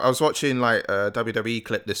I was watching like a WWE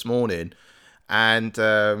clip this morning, and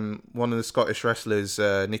one of the Scottish wrestlers,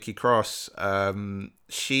 Nikki Cross,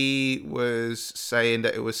 she was saying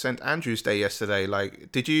that it was St Andrew's Day yesterday.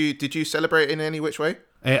 Like, did you celebrate in any which way?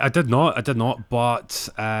 I did not. But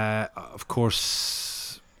of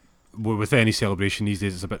course, with any celebration these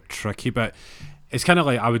days, it's a bit tricky. But it's kind of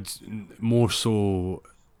like more so,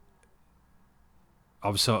 I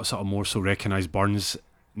would sort of more so recognise Burns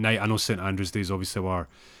Night. I know St Andrew's Day is obviously where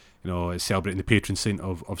it's celebrating the patron saint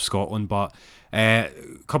of Scotland, but a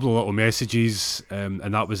couple of little messages,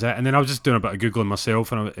 and that was it. And then I was just doing a bit of googling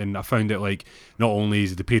myself, and I found out like not only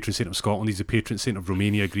is he the patron saint of Scotland, he's the patron saint of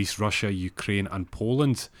Romania, Greece, Russia, Ukraine, and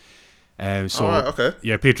Poland. All right, So okay.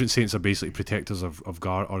 yeah, patron saints are basically protectors or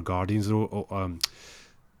guardians,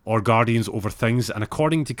 or guardians over things. And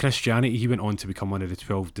according to Christianity, he went on to become one of the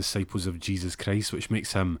 12 disciples of Jesus Christ, which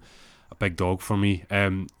makes him a big dog for me.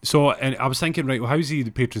 And I was thinking, right, well, how's he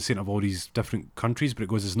the patron saint of all these different countries? But it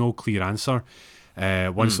goes, there's no clear answer.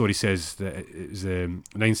 One story says that it was the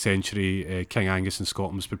 9th century, King Angus in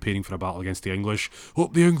Scotland was preparing for a battle against the English.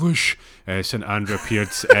 Up the English! St Andrew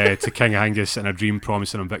appeared to King Angus in a dream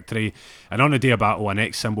promising him victory. And on the day of battle, an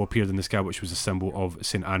X symbol appeared in the sky, which was a symbol of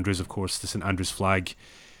St Andrews, of course. The St Andrews flag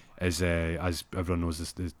is, as everyone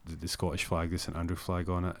knows, the Scottish flag, the St Andrew flag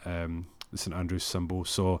on it. The St Andrews symbol.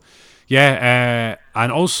 So, yeah,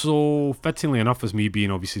 and also, fittingly enough, as me being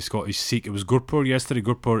obviously Scottish Sikh, it was Gurpur yesterday.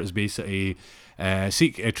 Gurpur is basically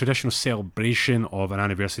Sikh a traditional celebration of an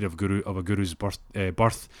anniversary of a guru's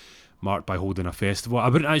birth, marked by holding a festival. I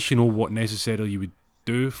wouldn't actually know what necessarily you would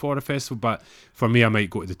do for a festival, but for me, I might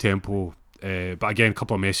go to the temple. But again, a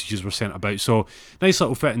couple of messages were sent about. So, nice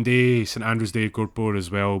little fitting day, St Andrew's Day, Gurpur as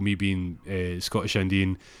well. Me being Scottish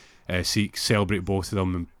Indian. Sikh, celebrate both of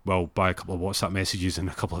them, and well, buy a couple of WhatsApp messages and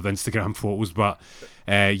a couple of Instagram photos. But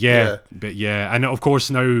Yeah. and of course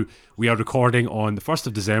now we are recording on the 1st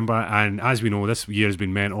of December, and as we know, this year has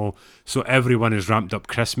been mental. So everyone has ramped up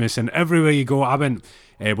Christmas, and everywhere you go, I went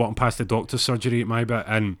walking past the doctor's surgery at my bit,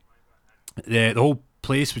 and the whole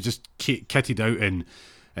place was just kitted out in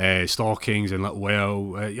stockings and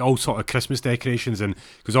all sort of Christmas decorations, and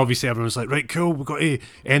because obviously everyone's like, right, cool, we've got to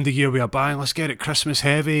end the year with a bang, let's get it Christmas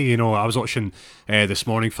heavy. I was watching this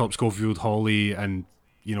morning Philip Schofield, Holly, and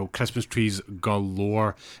Christmas trees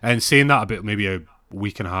galore. And saying that about maybe a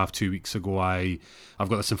week and a half, 2 weeks ago, I've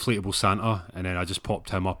got this inflatable Santa, and then I just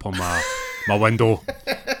popped him up on my window,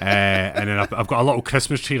 and then I've got a little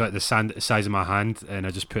Christmas tree like the size of my hand, and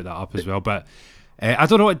I just put that up as well. But I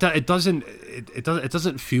don't know. It doesn't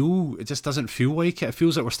feel. It just doesn't feel like it. It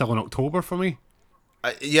feels like we're still in October for me.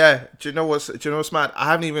 Yeah. Do you know what's mad? I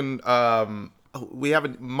haven't even. Mum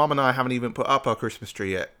and I haven't even put up our Christmas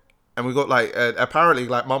tree yet, and we got like apparently,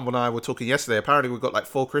 like Mum and I were talking yesterday. Apparently, we've got like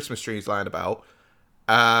 4 Christmas trees lying about.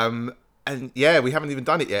 And yeah, we haven't even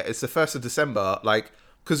done it yet. It's the 1st of December. Like,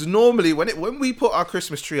 because normally when we put our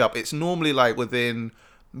Christmas tree up, it's normally like within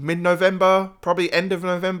mid-November, probably end of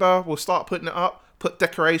November. We'll start putting it up. Put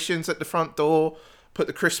decorations at the front door, put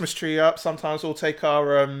the Christmas tree up. Sometimes we'll take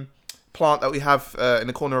our plant that we have in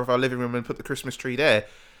the corner of our living room and put the Christmas tree there.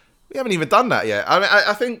 We haven't even done that yet. I mean,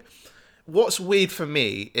 I think what's weird for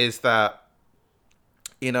me is that,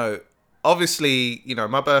 obviously,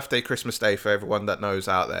 my birthday, Christmas Day, for everyone that knows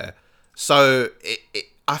out there. So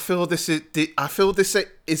I feel this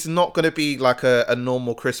is not going to be like a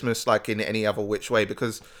normal Christmas like in any other which way,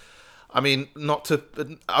 because I mean,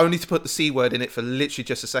 only to put the C word in it for literally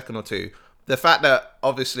just a second or two. The fact that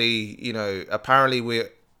obviously, apparently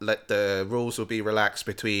the rules will be relaxed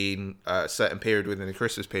between a certain period within the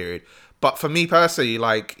Christmas period. But for me personally,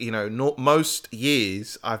 like, not most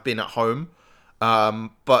years I've been at home.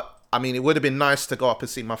 But I mean, it would have been nice to go up and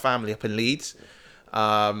see my family up in Leeds.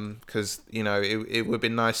 Because, it would have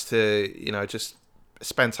been nice to, just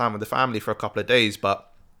spend time with the family for a couple of days. But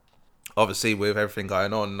obviously with everything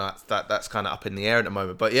going on, that's kind of up in the air at the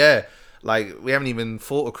moment. But yeah, like, we haven't even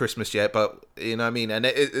thought of Christmas yet, but you know what I mean? And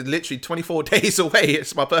it literally 24 days away,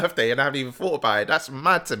 it's my birthday, and I haven't even thought about it. That's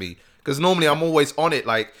mad to me, because normally I'm always on it,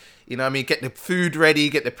 like, you know what I mean, get the food ready,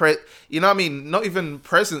 get the you know what I mean, not even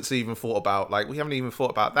presents even thought about. Like, we haven't even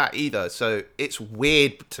thought about that either. So it's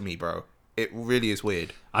weird to me, bro. It really is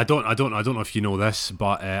weird. I don't know if you know this,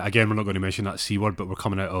 but again, we're not going to mention that C word, but we're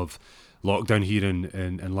coming out of lockdown here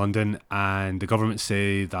in London, and the government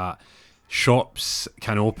say that shops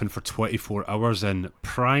can open for 24 hours, and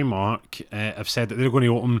Primark have said that they're going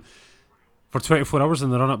to open for 24 hours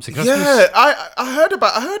in the run up to Christmas. Yeah, I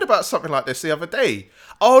heard about something like this the other day.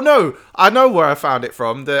 Oh no, I know where I found it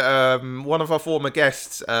from. One of our former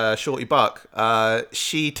guests, Shorty Buck,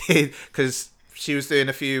 she did, because she was doing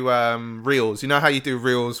a few reels. You know how you do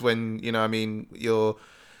reels when, you know what I mean, you're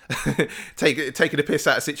taking a piss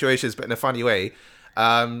out of situations, but in a funny way.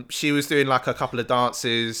 She was doing like a couple of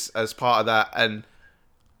dances as part of that,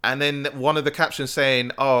 and then one of the captions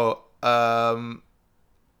saying, "Oh, I'm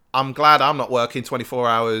glad I'm not working 24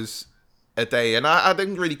 hours a day." And I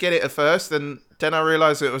didn't really get it at first, and then I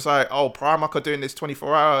realized it was like, oh, Primark are doing this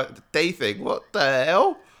 24-hour day thing. What the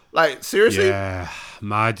hell? Like, seriously? Yeah,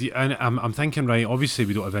 mad. And I'm thinking, right, obviously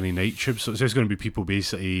we don't have any night trips, so it's just going to be people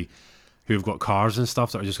basically who've got cars and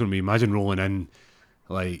stuff that are just going to be, imagine rolling in,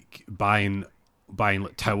 like buying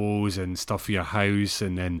like towels and stuff for your house,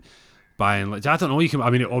 and then buying, like, I don't know, you can, I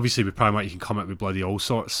mean, obviously with Primark you can come up with bloody all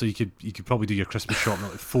sorts, so you could probably do your Christmas shopping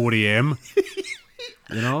at like 4 a.m.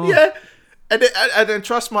 You know? Yeah. And then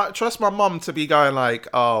trust my mum to be going like,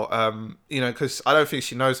 oh, you know, because I don't think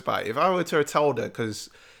she knows about it. If I were to have told her, because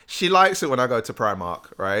she likes it when I go to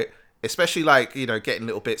Primark, right? Especially like, you know, getting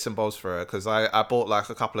little bits and bobs for her, because I bought like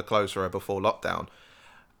a couple of clothes for her before lockdown.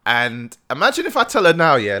 And imagine if I tell her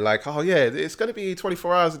now, yeah, like, oh yeah, it's gonna be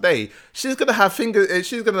 24 hours a day. She's gonna have fingers.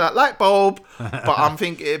 She's gonna like light bulb. But I'm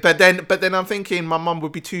thinking, but then I'm thinking my mum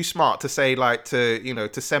would be too smart to say like to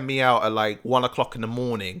send me out at like 1 o'clock in the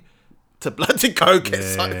morning to bloody go get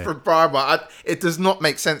something from Primark. It does not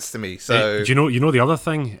make sense to me. So do you know the other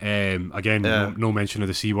thing? Again, no mention of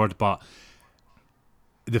the C word, but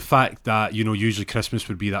the fact that, you know, usually Christmas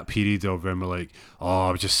would be that period of when we're like, oh,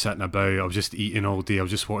 I was just sitting about, I was just eating all day, I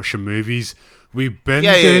was just watching movies. We've been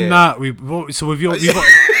doing that. We've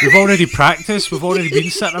already practiced. We've already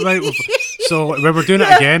been sitting about. So when we're doing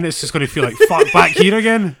it again, it's just going to feel like fuck back here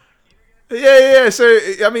again. Yeah. So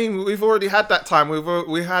I mean, we've already had that time.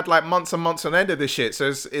 We had like months and months on end of this shit. So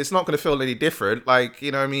it's not going to feel any different. Like,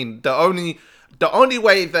 you know what I mean? The only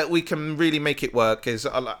way that we can really make it work is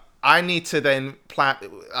I need to then plan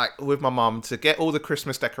like with my mum to get all the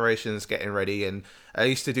Christmas decorations getting ready, and I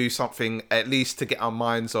used to do something at least to get our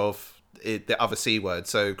minds off the other C word.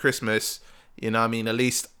 So Christmas, you know what I mean? At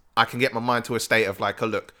least I can get my mind to a state of like, oh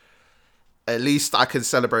look, at least I can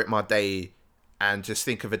celebrate my day and just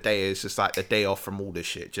think of a day as just like the day off from all this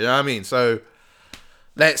shit. Do you know what I mean? So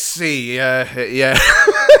let's see. Yeah.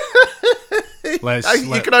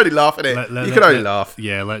 You can only laugh at it. You can only laugh.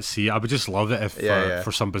 Yeah, let's see. I would just love it if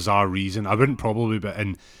for some bizarre reason, I wouldn't probably, but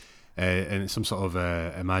in some sort of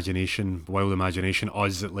wild imagination,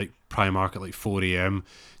 us at like Primark at like 4 a.m,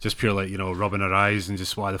 just pure like, you know, rubbing our eyes and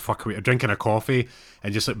just, why the fuck are we drinking a coffee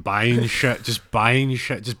and just like buying shit, just buying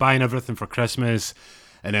everything for Christmas,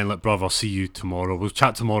 and then like, bruv, I'll see you tomorrow. We'll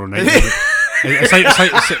chat tomorrow night. It's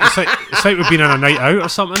like we've been on a night out or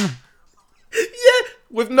something. Yeah.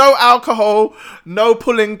 With no alcohol, no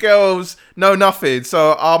pulling girls, no nothing.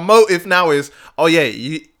 So our motive now is, oh yeah,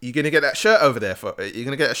 you're gonna get that shirt over there you're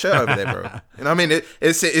gonna get a shirt over there, bro. You know what I mean?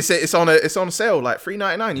 It's on sale, like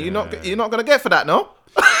 $3.99. You're not gonna get for that, no?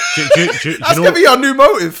 That's gonna be our new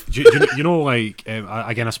motive. You know, like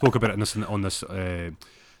again, I spoke about it on this in the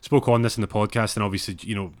podcast, and obviously,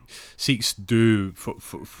 you know, Sikhs do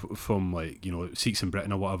from like, you know, Sikhs in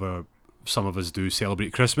Britain or whatever. Some of us do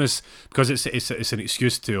celebrate Christmas because it's an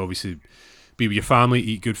excuse to obviously be with your family,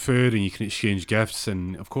 eat good food, and you can exchange gifts.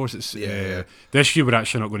 And of course, it's this year we're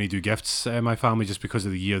actually not going to do gifts, my family, just because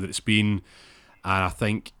of the year that it's been. And I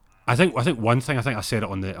think one thing, I think I said it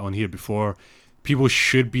on here before, people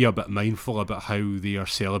should be a bit mindful about how they are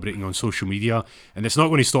celebrating on social media, and it's not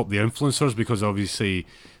going to stop the influencers, because obviously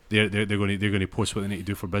they're going to post what they need to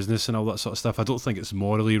do for business and all that sort of stuff. I don't think it's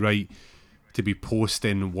morally right to be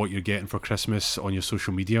posting what you're getting for Christmas on your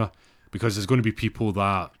social media, because there's going to be people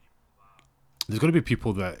that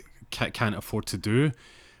can't afford to do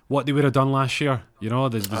what they would have done last year. You know,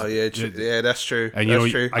 that's true. And that's true.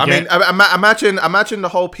 I mean, imagine the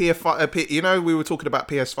whole PS5. You know, we were talking about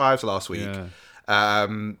PS5s last week. Yeah.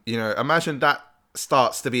 You know, imagine that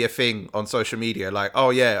starts to be a thing on social media. Like, oh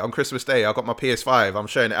yeah, on Christmas Day, I got my PS5. I'm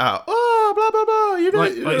showing it out. Oh, blah blah blah. You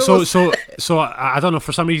know, so I don't know.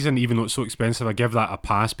 For some reason, even though it's so expensive, I give that a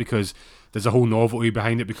pass, because there's a whole novelty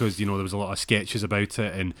behind it. Because, you know, there was a lot of sketches about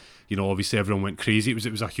it, and, you know, obviously everyone went crazy.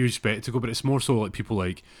 It was a huge spectacle. But it's more so like people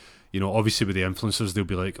like, you know, obviously with the influencers, they'll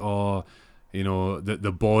be like, oh, you know,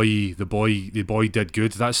 the boy did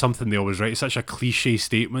good. That's something they always write. It's such a cliche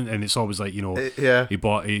statement, and it's always like, you know, he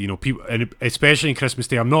bought, you know, people, and especially in Christmas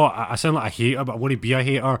Day. I sound like a hater, but I want to be a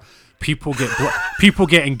hater. People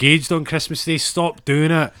get engaged on Christmas Day. Stop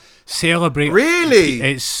doing it. Celebrate. Really?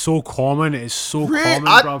 It's so common. It's so common,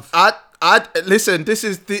 bruv. Listen. This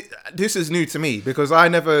is new to me, because I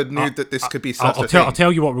never knew that this could be such a thing. I'll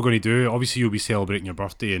tell you what we're going to do. Obviously, you'll be celebrating your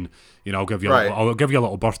birthday, and, you know, I'll give you a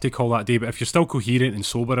little birthday call that day. But if you're still coherent and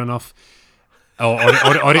sober enough,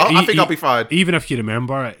 I think I'll be fine. Even if you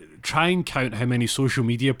remember, try and count how many social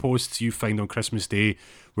media posts you find on Christmas Day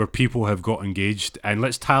where people have got engaged, and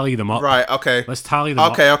let's tally them up. Right. Okay. Let's tally them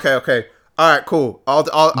up. Okay. All right. Cool. I'll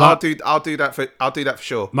do that for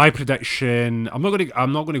sure. My prediction. I'm not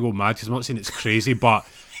gonna go mad because I'm not saying it's crazy, but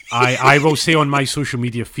I will say on my social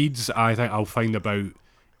media feeds, I think I'll find about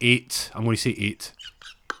 8. I'm going to say 8.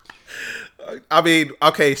 I mean,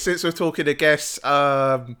 okay. Since we're talking to guests,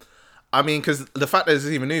 I mean, because the fact that this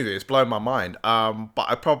even knew this blown my mind.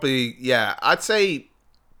 But I'd say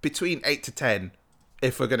between 8 to 10.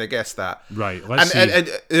 If we're gonna guess that, right? Let's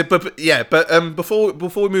see. But before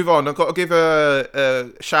we move on, I've got to give a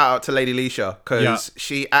shout out to Lady Leisha because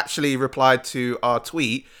she actually replied to our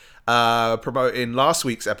tweet promoting last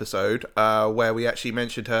week's episode where we actually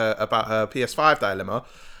mentioned her about her PS5 dilemma,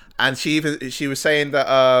 and she was saying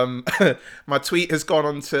that my tweet has gone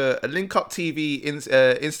on to a Link Up TV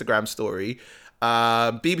Instagram story,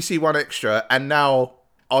 BBC One Extra, and now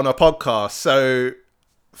on a podcast. So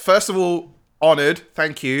first of all, honoured,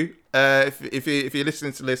 thank you. If you're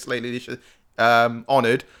listening to this lately,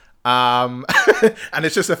 honoured. And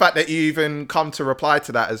it's just the fact that you even come to reply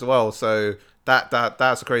to that as well. So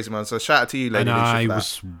that's a crazy one. So shout out to you, Lady. And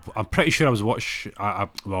I'm pretty sure I was watching.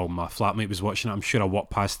 Well, my flatmate was watching it. I'm sure I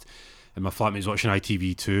walked past, and my flatmate was watching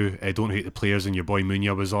ITV2. Don't Hate the Players, and your boy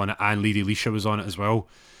Munya was on it, and Lady Leisha was on it as well.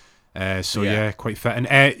 Quite fit.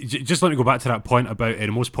 And just let me go back to that point about the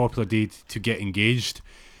most popular day to get engaged.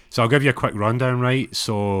 So I'll give you a quick rundown, right?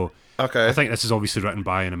 So okay. I think this is obviously written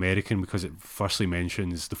by an American because it firstly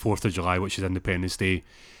mentions the 4th of July, which is Independence Day.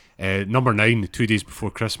 Number 9, 2 days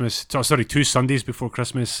before Christmas. 2 Sundays before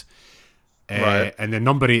Christmas. Right. And then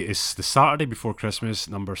number 8 is the Saturday before Christmas.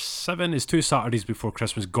 Number 7 is 2 Saturdays before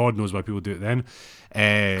Christmas. God knows why people do it then.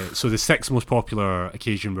 So the 6th most popular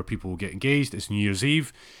occasion where people get engaged is New Year's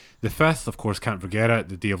Eve. The 5th, of course, can't forget it,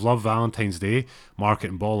 the Day of Love, Valentine's Day, mark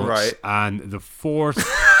it and bollocks. Right. And the 4th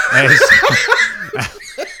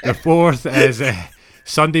is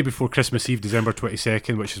Sunday before Christmas Eve, December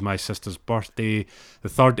 22nd, which is my sister's birthday. The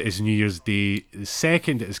 3rd is New Year's Day. The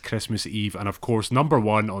 2nd is Christmas Eve. And, of course, number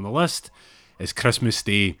 1 on the list is Christmas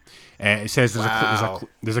Day. It says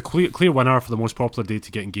there's a clear winner for the most popular day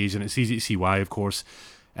to get engaged, and it's easy to see why, of course.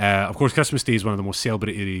 Christmas Day is one of the most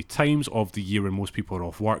celebrated times of the year when most people are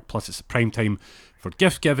off work. Plus, it's a prime time for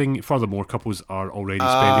gift giving. Furthermore, couples are already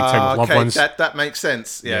spending time with loved ones. That makes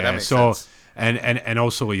sense. Yeah, that makes sense. And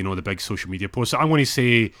also, the big social media posts. So I'm going to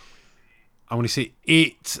say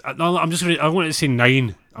 8. No, I want to say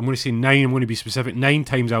 9. I'm going to say 9. I'm going to be specific. 9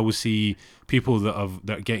 times I will see people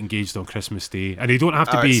that get engaged on Christmas Day, and they don't have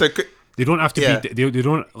to be. They don't have to be. They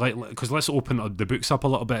don't like, because let's open the books up a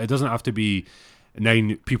little bit. It doesn't have to be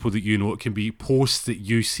 9 people that you know. It can be posts that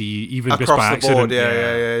you see, even across just by the accident. board.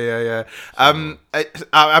 Yeah.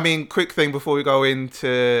 I mean, quick thing before we go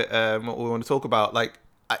into what we want to talk about. Like,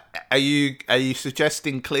 are you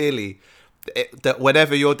suggesting clearly that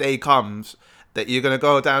whenever your day comes, that you're going to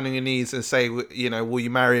go down on your knees and say, will you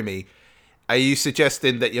marry me? Are you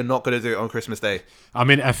suggesting that you're not going to do it on Christmas Day? I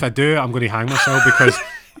mean, if I do, I'm going to hang myself because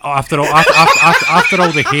after all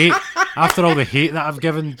the hate that I've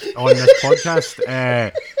given on this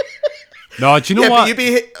podcast. No, do you know what?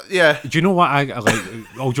 Do you know what? I like.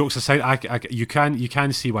 All jokes aside, you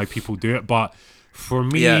can see why people do it, but for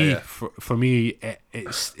me, for me,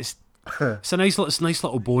 it's a nice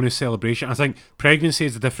little bonus celebration. I think pregnancy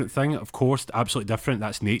is a different thing, of course, absolutely different.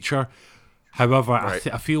 That's nature. However, right.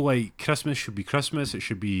 I feel like Christmas should be Christmas. It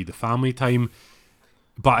should be the family time.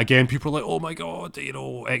 But again, people are like, oh my God,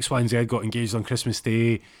 X, Y, and Z got engaged on Christmas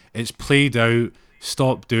Day. It's played out.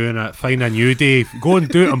 Stop doing it. Find a new day. Go and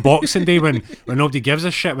do it on Boxing Day when nobody gives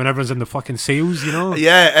a shit, when everyone's in the fucking sales,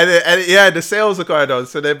 Yeah, and the sales are going on.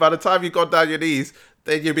 So then by the time you've gone down your knees,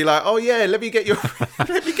 then you'll be like, oh yeah, let me get your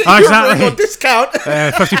exactly. on discount.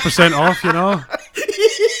 50% off,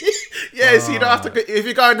 Yeah, so you don't have to. If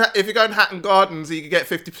you're going Hatton Gardens, you can get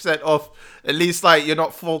 50% off. At least, like, you're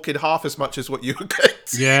not forking half as much as what you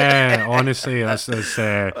get. Yeah, honestly, that's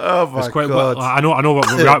oh my quite, God. I know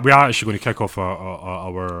what we are actually going to kick off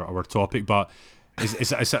our topic, but it's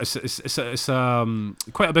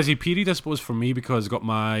quite a busy period, I suppose, for me, because I've got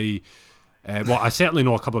my. I certainly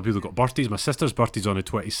know a couple of people that got birthdays. My sister's birthday's on the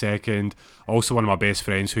 22nd. Also, one of my best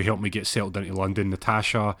friends who helped me get settled into London,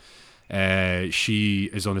 Natasha. She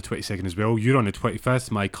is on the 22nd as well. You're on the 25th.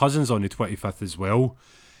 My cousin's on the 25th as well.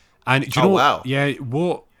 And do you know? Wow. Yeah.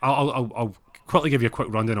 What? I'll quickly give you a quick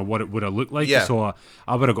rundown of what it would have looked like. Yeah. So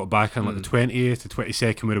I would have got back on like the 20th, the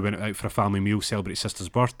 22nd, we would have went out for a family meal, celebrate sister's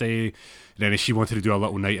birthday. And then if she wanted to do a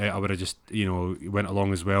little night out, I would have just, went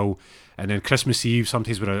along as well. And then Christmas Eve,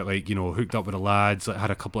 sometimes would have hooked up with the lads, like had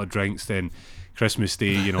a couple of drinks. Then Christmas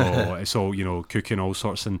Day, it's all, cooking all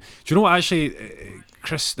sorts. And do you know what, actually,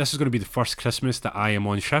 Chris, this is going to be the first Christmas that I am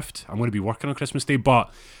on shift. I'm going to be working on Christmas Day,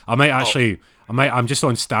 but I might actually, I'm just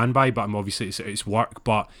on standby, but I'm obviously, it's work.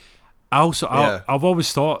 But I've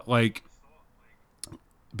always thought, like,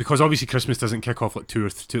 because obviously Christmas doesn't kick off like 2 or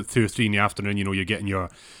 3 in the afternoon. You're getting your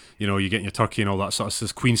turkey and all that sort of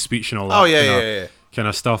stuff, Queen's speech and all that kind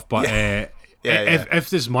of stuff. But if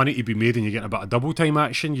there's money to be made and you're getting a bit of double time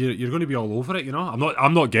action, you're going to be all over it.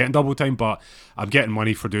 I'm not getting double time, but I'm getting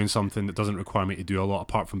money for doing something that doesn't require me to do a lot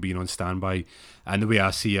apart from being on standby. And the way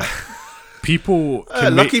I see it, people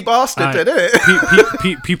can lucky bastard, did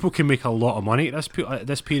it? People can make a lot of money at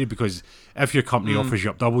this period, because if your company offers you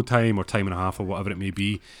up double time or time and a half or whatever it may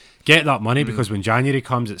be, get that money, because when January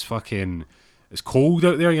comes, it's cold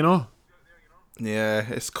out there, Yeah,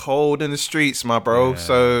 it's cold in the streets, my bro. Yeah.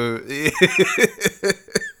 So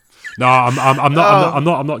no, I'm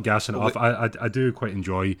not gassing it off. I do quite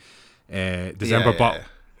enjoy December, but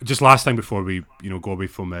just last time before we go away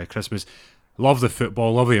from Christmas. Love the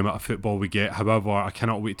football, love the amount of football we get. However, I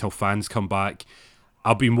cannot wait till fans come back.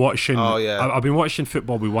 I've been watching. I've been watching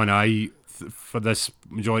football with one eye for this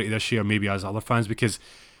majority of this year, maybe as other fans, because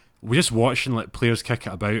we're just watching like players kick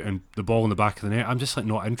it about and the ball in the back of the net. I'm just like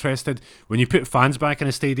not interested. When you put fans back in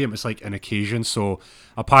a stadium, it's like an occasion. So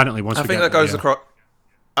apparently, I think that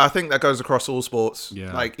goes across all sports.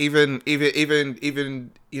 Yeah. Like even with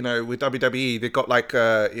WWE, they've got like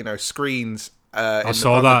screens. I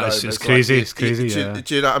saw that. It's crazy. It's crazy.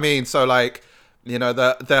 Do you know what I mean? So like,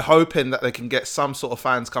 they're hoping that they can get some sort of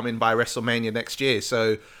fans coming by WrestleMania next year.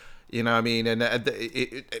 So, you know what I mean? And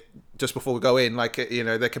just before we go in, like,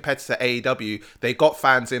 their competitor AEW, they got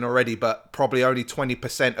fans in already, but probably only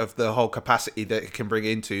 20% of the whole capacity that it can bring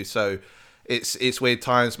into. So it's weird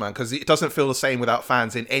times, man, because it doesn't feel the same without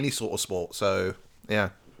fans in any sort of sport. So,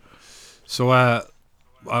 yeah. So,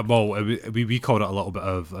 we called it a little bit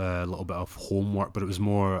of homework, but it was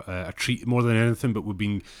more a treat more than anything. But we've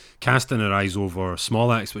been casting our eyes over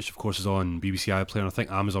Small-Axe, which of course is on BBC iPlayer, and I think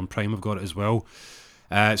Amazon Prime have got it as well.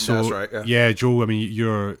 That's right. Yeah, Joe. I mean,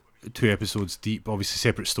 you're 2 episodes deep, obviously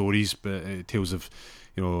separate stories, but tales of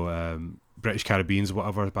British Caribbeans or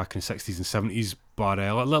whatever back in the 60s and 70s. But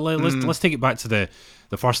let's take it back to the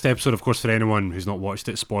first episode. Of course, for anyone who's not watched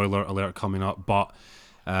it, spoiler alert coming up, but.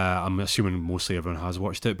 I'm assuming mostly everyone has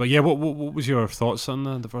watched it, but yeah, what was your thoughts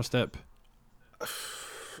on the first step?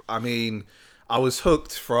 I mean, I was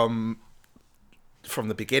hooked from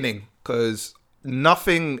the beginning, because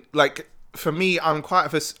nothing, like, for me, I'm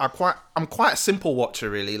quite a simple watcher,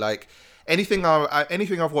 really. Like anything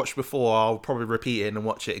I've watched before, I'll probably repeat it and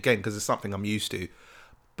watch it again because it's something I'm used to.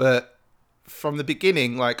 But from the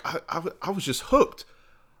beginning, like I was just hooked.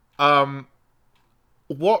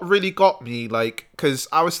 What really got me, like, because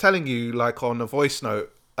I was telling you, like, on a voice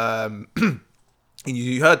note, and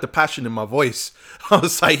you heard the passion in my voice. I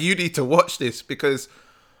was like, you need to watch this, because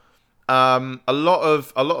a lot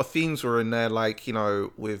of themes were in there, like,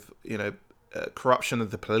 with corruption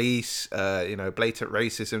of the police, blatant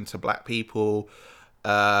racism to black people,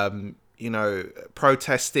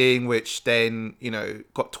 protesting, which then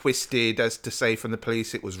got twisted as to say from the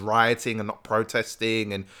police it was rioting and not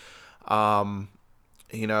protesting, and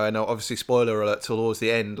and obviously, spoiler alert, towards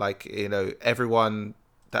the end, like, everyone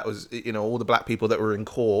that was, all the black people that were in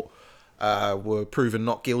court were proven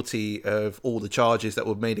not guilty of all the charges that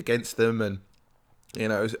were made against them. And,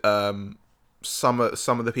 some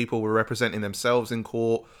of the people were representing themselves in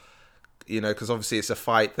court, because obviously it's a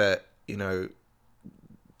fight that, no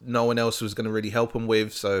one else was going to really help them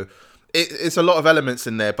with. So it's a lot of elements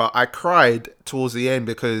in there, but I cried towards the end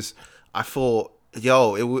because I thought,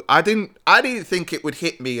 I didn't think it would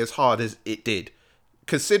hit me as hard as it did,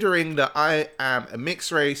 considering that I am a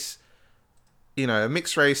mixed race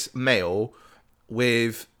male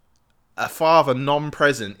with a father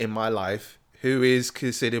non-present in my life who is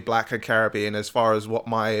considered black and Caribbean as far as what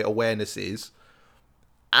my awareness is.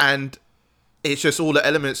 And it's just all the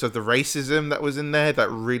elements of the racism that was in there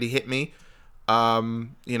that really hit me.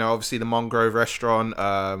 Obviously the Mongrove restaurant,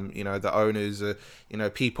 the owners,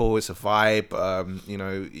 people, it's a vibe.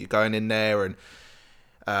 You're going in there and,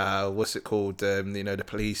 what's it called? The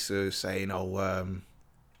police are saying, you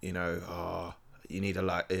need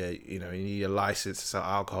a license to sell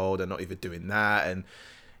alcohol. They're not even doing that. And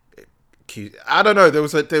I don't know.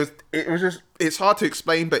 It's hard to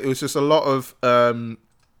explain, but it was just a lot of,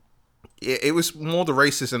 it was more the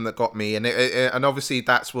racism that got me, and and obviously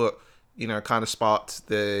that's what, you know, kind of sparked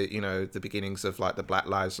the, you know, the beginnings of like the Black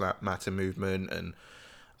Lives Matter movement. And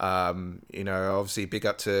you know, obviously big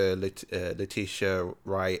up to Letitia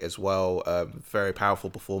Wright as well. Very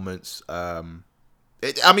powerful performance. Powerful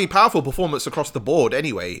performance across the board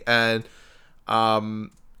anyway. And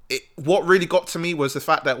what really got to me was the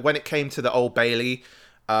fact that when it came to the Old Bailey,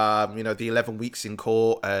 you know, the 11 weeks in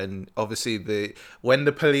court, and obviously when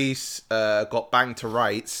the police got banged to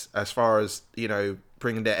rights as far as, you know,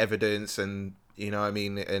 bringing their evidence, and, you know what I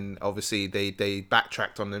mean, and obviously they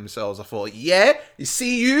backtracked on themselves. I thought, yeah, you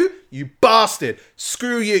see, you bastard,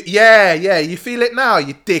 screw you, yeah, you feel it now,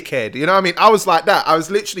 you dickhead, you know what I mean? I was like that. I was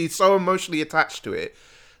literally so emotionally attached to it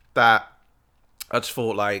that I just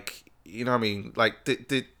thought, like, you know what I mean, like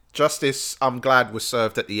the justice, I'm glad, was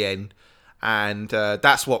served at the end. And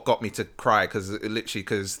that's what got me to cry, because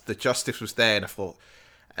the justice was there, and I thought,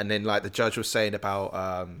 and then like the judge was saying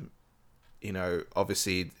about, you know,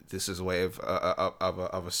 obviously this is a way of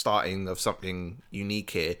a starting of something unique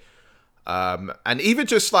here, and even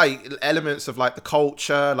just like elements of like the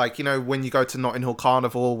culture, like, you know, when you go to Notting Hill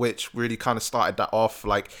Carnival, which really kind of started that off,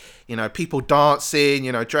 like, you know, people dancing,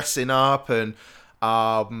 you know, dressing up, and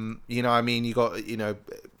you know what I mean, you got, you know,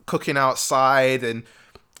 cooking outside, and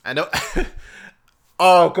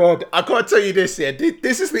oh god, I gotta tell you this here.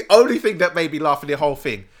 This is the only thing that made me laugh in the whole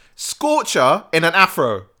thing. Scorcher in an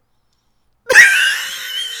afro.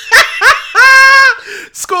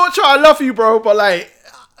 Scorcher, I love you, bro, but like,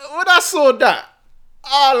 when I saw that,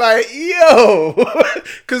 I like, yo,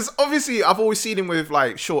 because obviously I've always seen him with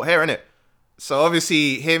like short hair, innit? So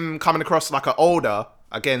obviously him coming across like an older,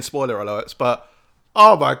 again, spoiler alerts, but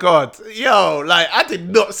oh my god, yo, like, I did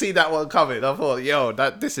not see that one coming. I thought, yo,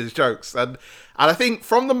 this is jokes. And I think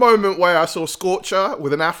from the moment where I saw Scorcher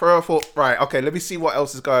with an afro, I thought, right, okay, let me see what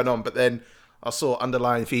else is going on. But then I saw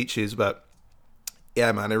underlying features. But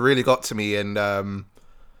yeah, man, it really got to me. And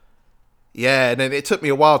yeah, and then it took me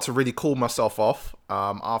a while to really cool myself off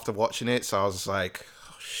after watching it. So I was like,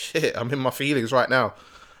 oh, shit, I'm in my feelings right now.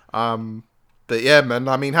 But yeah, man,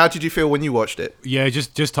 I mean, how did you feel when you watched it? Yeah,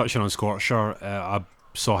 just touching on Scorcher, I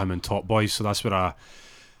saw him in Top Boy, so that's where I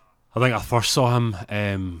think I first saw him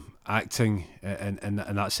acting in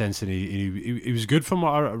that sense, and he was good from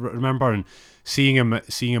what I remember. And seeing him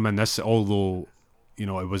in this, although, you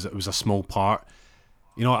know, it was a small part,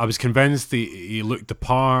 you know, I was convinced he looked the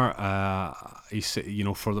part. You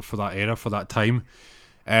know, for that era, for that time.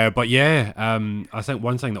 But yeah, I think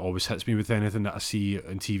one thing that always hits me with anything that I see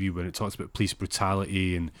on TV when it talks about police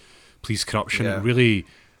brutality and police corruption, it really,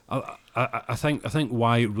 I think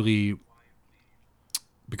why it really,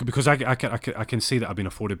 because I can say that I've been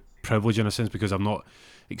afforded privilege in a sense, because I've not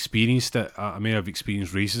experienced it. I may have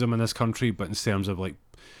experienced racism in this country, but in terms of like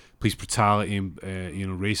police brutality and you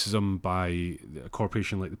know, racism by a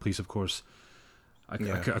corporation like the police, of course, I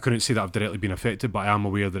couldn't say that I've directly been affected, but I am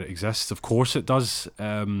aware that it exists. Of course it does.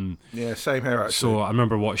 Yeah, same here, actually. So I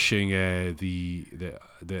remember watching there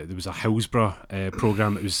was a Hillsborough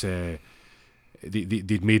programme. It was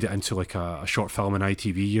they'd made it into like a short film on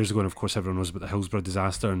ITV years ago, and of course everyone knows about the Hillsborough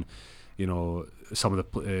disaster, and, you know, some of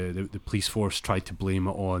the police force tried to blame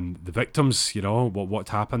it on the victims, you know, what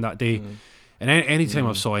happened that day. And any time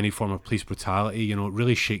I've saw any form of police brutality, you know, it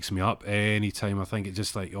really shakes me up. Anytime I think it's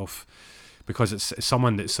just like off. Because it's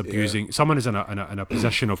someone that's abusing, someone is in a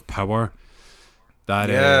position of power that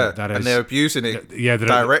is, and they're abusing it.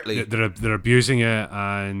 Directly. They're abusing it,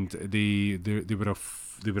 and they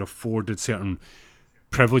were afforded certain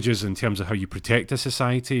privileges in terms of how you protect a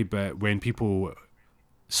society. But when people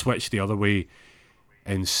switch the other way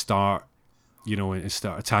and start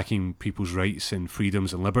attacking people's rights and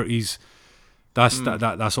freedoms and liberties, that's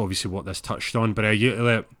obviously what this touched on. But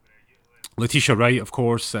Letitia Wright, of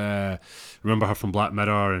course, remember her from Black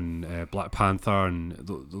Mirror and Black Panther, and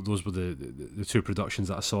those were the two productions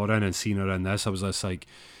that I saw her in, and seeing her in this, I was just like,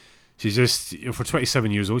 she's just, you know, for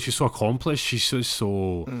 27 years old, she's so accomplished, she's just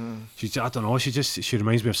so, she's, I don't know, she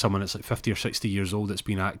reminds me of someone that's like 50 or 60 years old that's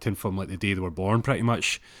been acting from like the day they were born, pretty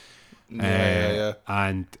much.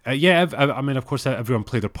 And I mean, of course, everyone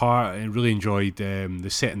played their part, and really enjoyed the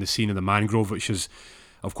set and the scene of the Mangrove, which is,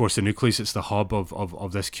 of course, the nucleus. It's the hub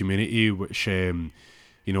of this community, which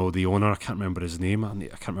you know, the owner, I can't remember his name, I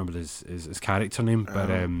can't remember his character name, but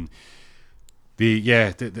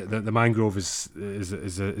the Mangrove is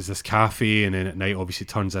this cafe, and then at night obviously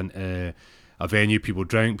turns into a venue. People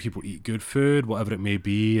drink, people eat good food, whatever it may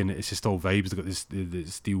be, and it's just all vibes. They've got the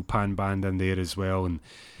steel pan band in there as well, and,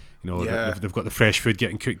 you know, they've got the fresh food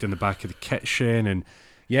getting cooked in the back of the kitchen, and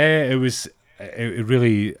it was it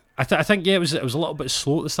really. I think yeah, it was a little bit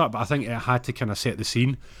slow at the start, but I think it had to kind of set the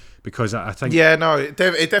scene because I think Yeah, no, it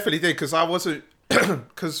definitely did because I wasn't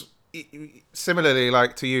because similarly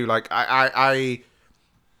like to you, like I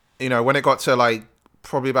you know when it got to like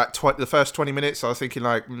probably about the first 20 minutes, I was thinking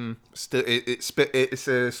like still it's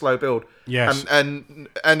a slow build. Yes. And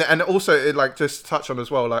also it like just touch on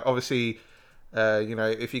as well, like obviously. You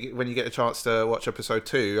know, when you get a chance to watch episode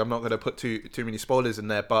 2, I'm not going to put too many spoilers in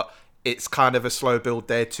there, but it's kind of a slow build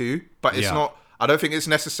there too. But it's not. I don't think it's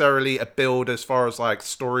necessarily a build as far as like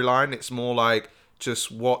storyline. It's more like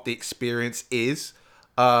just what the experience is.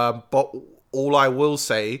 But all I will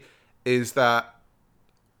say is that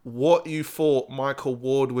what you thought Michael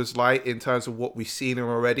Ward was like in terms of what we've seen him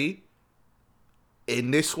already,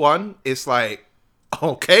 in this one, it's like,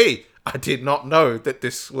 okay, I did not know that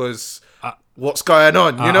this was. What's going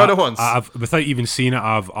on? You know the ones. I've without even seeing it,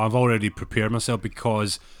 I've already prepared myself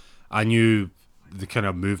because I knew the kind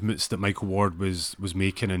of movements that Michael Ward was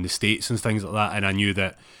making in the States and things like that, and I knew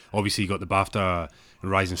that obviously he got the BAFTA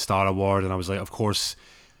Rising Star Award, and I was like, of course,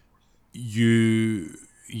 you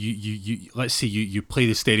let's say you play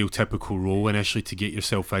the stereotypical role initially to get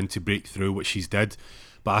yourself in to break through, which he's did,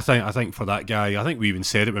 but I think for that guy, I think we even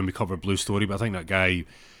said it when we covered Blue Story, but I think that guy.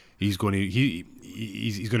 He's going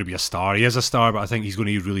to be a star. He is a star, but I think he's going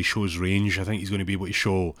to really show his range. I think he's going to be able to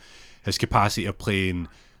show his capacity of playing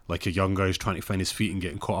like a young guy who's trying to find his feet and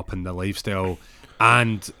getting caught up in the lifestyle.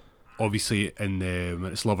 And obviously in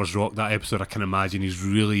when it's Lovers Rock, that episode, I can imagine he's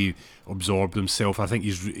really absorbed himself. I think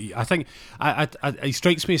he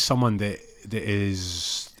strikes me as someone that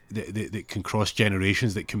can cross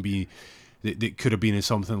generations, that could have been in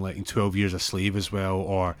something like in 12 Years a Slave as well,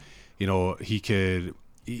 or you know he could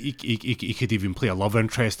even play a love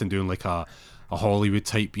interest in doing like a Hollywood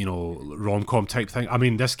type, you know, rom-com type thing. I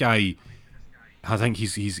mean, this guy, I think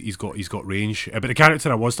he's got range. But the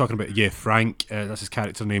character I was talking about, yeah, Frank, that's his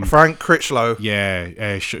character name. Frank Critchlow.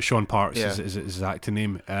 Yeah, Sean Parks is his acting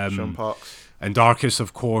name. Sean Parks. And Darkest,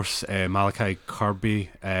 of course, Malachi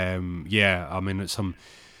Kirby. Yeah, I mean, it's some.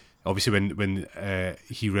 Obviously, when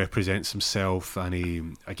he represents himself, and he,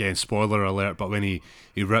 again, spoiler alert, but when he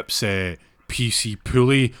rips. PC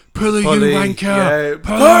Pulley, you wanker, yeah.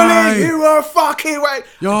 Pulley, you are fucking wank.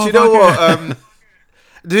 Do you know what?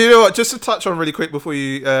 Do you know what? Just to touch on really quick before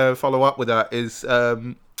you follow up with that is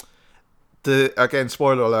the again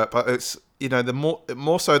spoiler alert, but it's you know the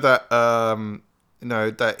more so that you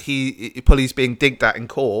know that Pulley's being digged at in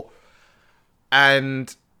court,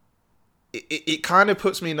 and it kind of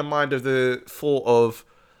puts me in the mind of the thought of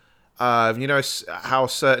you know how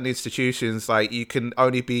certain institutions like you can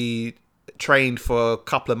only be trained for a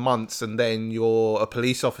couple of months and then you're a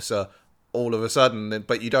police officer all of a sudden,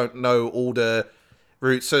 but you don't know all the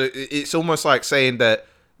routes. So it's almost like saying that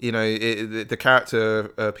you know the character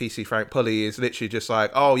PC Frank Pulley is literally just like,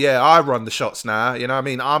 oh yeah, I run the shots now, you know what I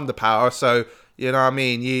mean, I'm the power. So you know what I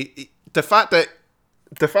mean, the fact that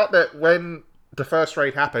when the first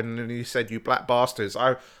raid happened and you said you black bastards,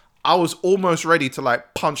 I was almost ready to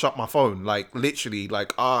like punch up my phone, like literally,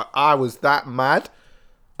 like I was that mad.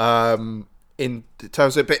 In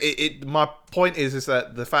terms of, but my point is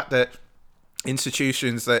that the fact that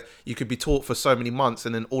institutions that you could be taught for so many months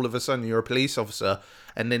and then all of a sudden you're a police officer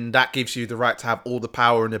and then that gives you the right to have all the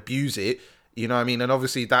power and abuse it, you know what I mean? And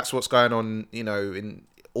obviously that's what's going on, you know, in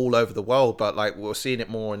all over the world, but like we're seeing it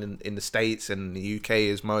more in the States and the UK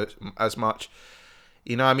as much.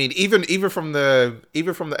 You know, I mean, even from the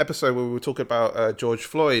episode where we were talking about George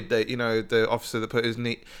Floyd, that you know the officer that put his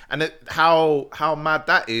knee, and how mad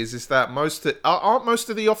that is that aren't most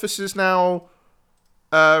of the officers now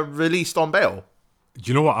released on bail? Do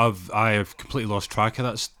you know what I have completely lost track of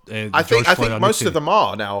that? I think most of them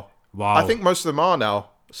are now. Wow. I think most of them are now.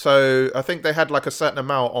 So I think they had like a certain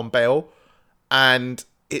amount on bail, and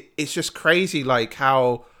it's just crazy, like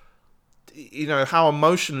how. You know how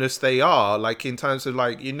emotionless they are, like in terms of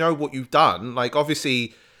like you know what you've done. Like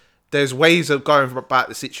obviously, there's ways of going about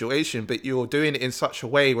the situation, but you're doing it in such a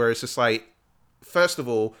way where it's just like, first of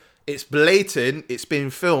all, it's blatant. It's been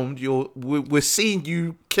filmed. We're seeing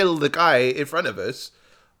you kill the guy in front of us,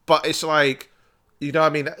 but it's like, you know what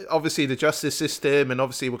I mean? Obviously, the justice system, and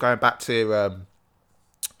obviously we're going back to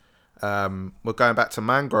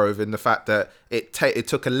Mangrove in the fact that it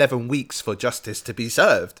took 11 weeks for justice to be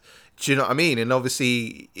served. Do you know what I mean? And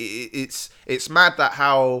obviously, it's mad that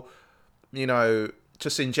how, you know,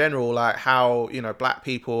 just in general, like how, you know, black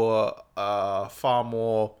people are far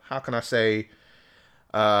more, how can I say,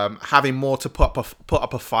 having more to put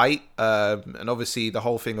up a fight. And obviously the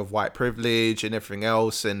whole thing of white privilege and everything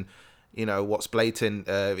else. And, what's blatant,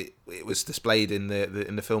 it was displayed in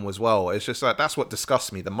the film as well. It's just like, that's what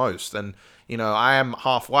disgusts me the most. And I am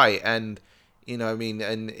half white, and I mean,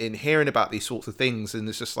 and in hearing about these sorts of things, and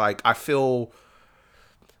it's just like, I feel,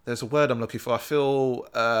 there's a word I'm looking for, I feel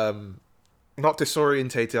not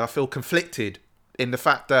disorientated, I feel conflicted in the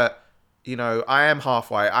fact that I am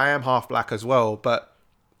half white, I am half black as well, but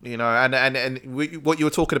what you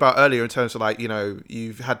were talking about earlier in terms of like,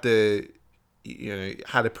 you've had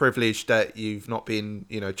had a privilege that you've not been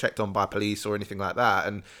checked on by police or anything like that,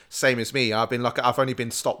 and same as me, I've only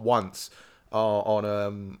been stopped once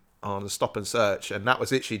on a stop and search, and that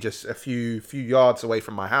was literally just a few yards away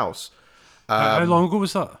from my house. How long ago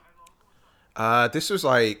was that? This was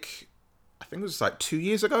like, I think it was like 2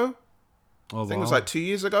 years ago. Oh, I think it was like 2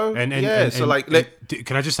 years ago. Can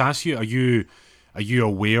I just ask you, are you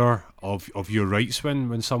aware of your rights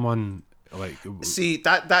when someone like? See,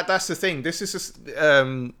 that's the thing. This is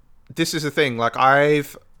the thing. Like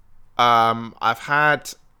I've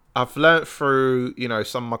learnt through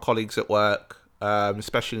some of my colleagues at work,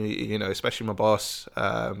 especially my boss,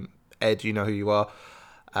 Ed. You know who you are.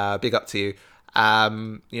 Big up to you.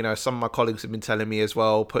 Some of my colleagues have been telling me as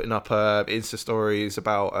well, putting up Insta stories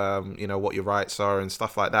about what your rights are and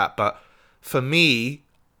stuff like that. But for me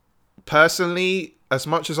personally, as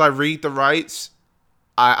much as I read the rights,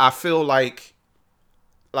 I feel like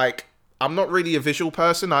I'm not really a visual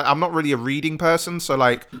person. I'm not really a reading person. So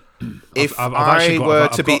like, if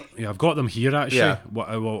I've got them here actually. Yeah.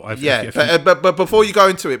 But before you go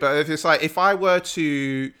into it, but if I were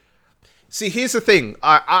to see, here's the thing.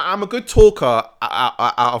 I'm a good talker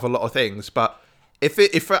out of a lot of things, but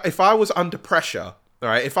if I was under pressure, all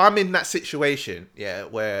right, if I'm in that situation,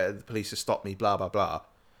 where the police have stopped me, blah blah blah,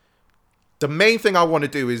 the main thing I want to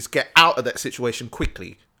do is get out of that situation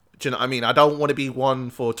quickly. Do you know what I mean? I don't want to be one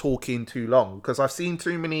for talking too long, because I've seen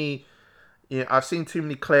too many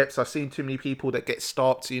clips. I've seen too many people that get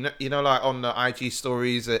stopped. Like on the IG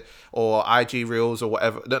stories or IG reels or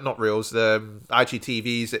whatever. Not reels, the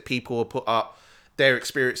IGTVs that people will put up their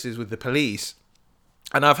experiences with the police.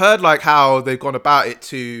 And I've heard like how they've gone about it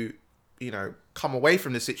to, come away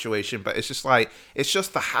from the situation. But it's just like, it's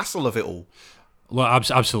just the hassle of it all. Well,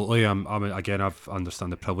 absolutely. I've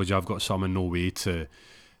understand the privilege. I've got some in no way to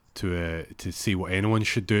see what anyone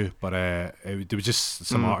should do, but there was just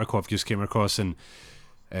some article I've just came across, and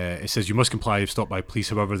it says you must comply if stopped by police.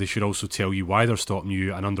 However, they should also tell you why they're stopping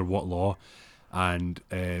you and under what law, and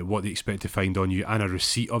what they expect to find on you, and a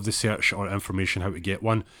receipt of the search or information how to get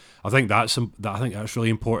one. I think that's really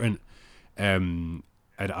important. And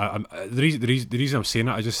the reason I'm saying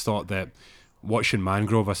that, I just thought that watching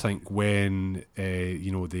Mangrove, I think when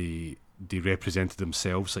they represented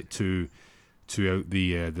themselves, like two out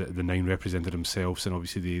the 9 represented themselves, and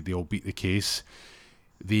obviously they all beat the case.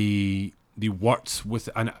 They worked with,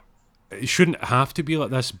 and it shouldn't have to be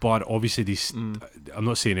like this, but obviously I'm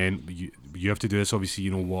not saying you have to do this. Obviously,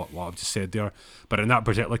 what I've just said there, but in that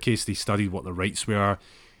particular case, they studied what the rights were.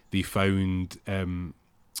 They found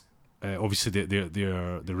obviously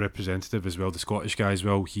their representative as well, the Scottish guy as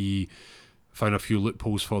well. He found a few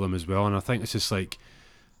loopholes for them as well, and I think it's just like,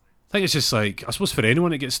 I suppose for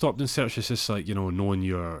anyone that gets stopped and searched, it's just like, knowing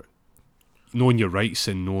your rights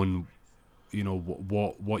and knowing,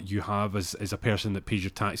 what you have as a person that pays your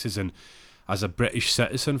taxes and as a British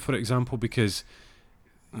citizen, for example, because,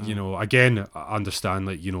 again, I understand,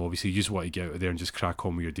 like, obviously you just want to get out of there and just crack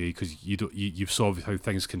on with your day, because you've saw how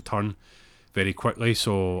things can turn very quickly,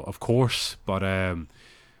 so of course, but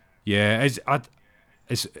it's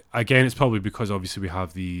probably because obviously we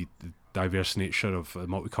have the diverse nature of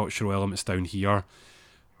multicultural elements down here,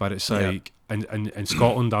 but it's like in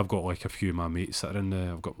Scotland, I've got like a few of my mates that are in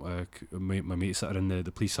I've got my mates that are in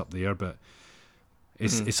the police up there, but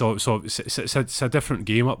it's a different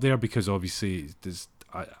game up there, because obviously there's,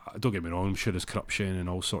 I don't get me wrong, I'm sure there's corruption and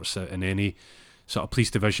all sorts in any sort of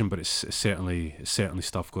police division, but it's certainly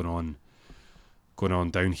stuff going on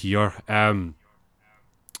down here.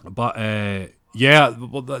 Yeah,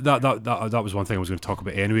 well, that was one thing I was going to talk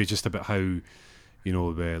about anyway, just about how,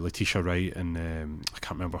 Letitia Wright, and I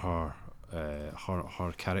can't remember her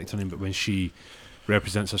character name, but when she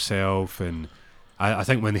represents herself, and I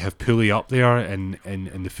think when they have Pulley up there and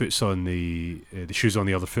the foot's on the shoes on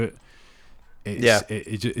the other foot,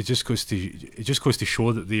 it just goes to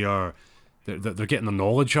show that they're getting the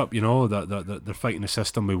knowledge up, that they're fighting the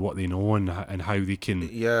system with what they know, and how they can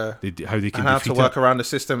how they can have to work around the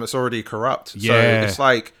system that's already corrupt. Yeah. So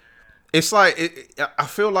I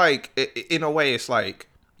feel like in a way it's like,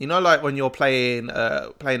 like when you're playing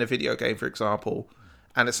a video game, for example,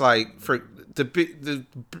 and it's like for the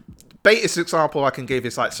Basic example I can give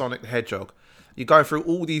is like Sonic the Hedgehog. You go through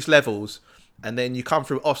all these levels, and then you come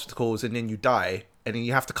through obstacles, and then you die, and then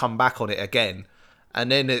you have to come back on it again. And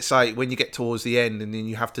then it's like when you get towards the end, and then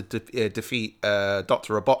you have to defeat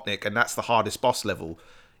Dr. Robotnik, and that's the hardest boss level.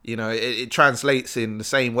 You know, it translates in the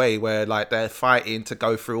same way where like they're fighting to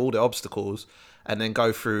go through all the obstacles, and then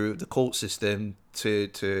go through the court system to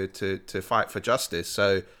fight for justice.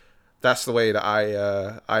 So that's the way that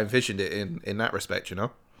I envisioned it in that respect. You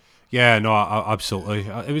know. Yeah, no, absolutely.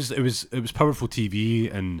 It was powerful TV,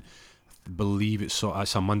 and I believe it's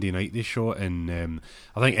a Monday night they show it, and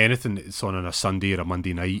I think anything that's on a Sunday or a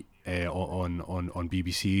Monday night on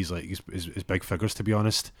BBC is big figures, to be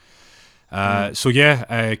honest. So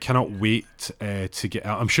yeah, cannot wait to get.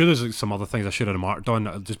 I'm sure there's like, some other things I should have remarked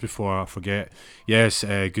on just before I forget. Yes,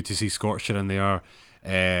 good to see Scorcher in there.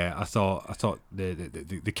 I thought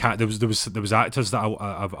the cat there was actors that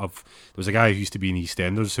I've there was a guy who used to be in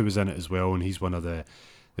EastEnders who was in it as well, and he's one of the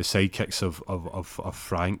sidekicks of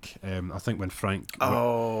Frank. I think when Frank.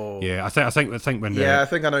 Oh. Yeah, I think when. Yeah, I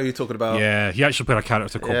think I know who you're talking about. Yeah, he actually played a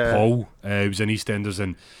character called Paul. He was in EastEnders,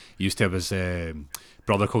 and he used to have his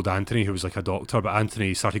brother called Anthony, who was like a doctor. But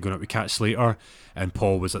Anthony started going out with Cat Slater, and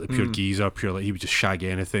Paul was like the pure geezer, pure like he would just shag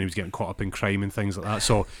anything. He was getting caught up in crime and things like that.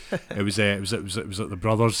 So it was like the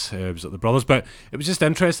brothers. It was like the brothers. But it was just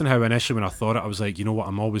interesting how initially when I thought it, I was like, you know what,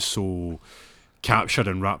 I'm always so captured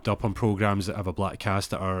and wrapped up on programs that have a black cast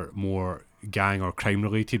that are more gang or crime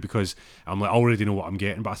related, because I'm like, I already know what I'm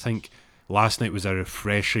getting. But I think last night was a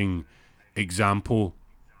refreshing example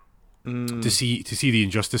to see the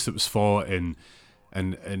injustice that was fought, and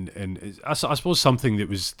I suppose something that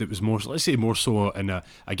was more, let's say more so in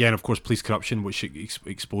again, of course, police corruption, which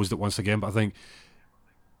exposed it once again. But I think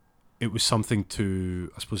it was something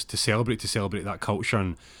to, I suppose, to celebrate that culture.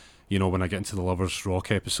 And you know, when I get into the Lovers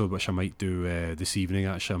Rock episode, which I might do this evening,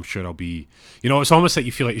 actually, I'm sure I'll be. You know, it's almost like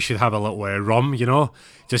you feel like you should have a little rum. You know,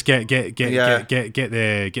 just get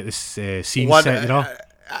this scene set. You know,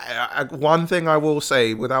 one thing I will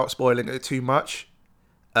say without spoiling it too much,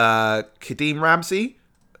 Kadeem Ramsey,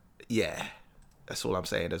 yeah, that's all I'm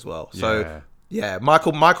saying as well. So yeah,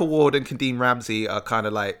 Michael Ward and Kadeem Ramsey are kind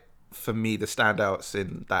of like, for me, the standouts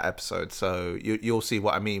in that episode. So you'll see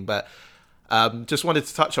what I mean, but. Just wanted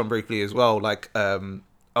to touch on briefly as well, like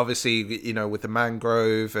obviously, you know, with the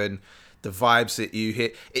mangrove and the vibes that you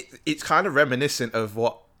hit, it's kind of reminiscent of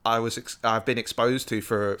what I've been exposed to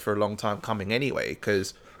for a long time coming anyway,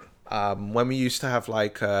 because when we used to have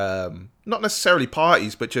like not necessarily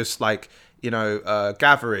parties, but just like, you know,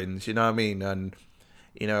 gatherings, you know what I mean, and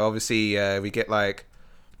you know, obviously we get like,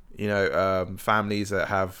 you know, families that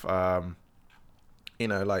have you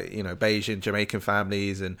know, like, you know, Bayesian Jamaican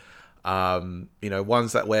families, and you know,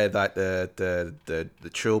 ones that wear like the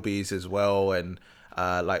trilbies as well, and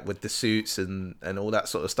like with the suits and all that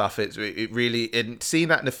sort of stuff. It really, and seeing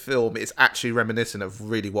that in the film, it's actually reminiscent of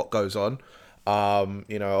really what goes on.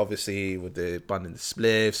 You know, obviously with the bundling the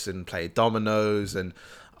spliffs and play dominoes, and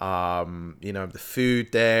you know, the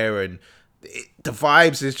food there, and the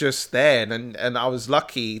vibes is just there. And I was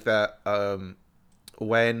lucky that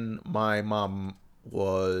when my mum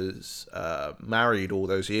was married all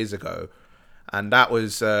those years ago, and that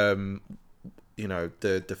was you know,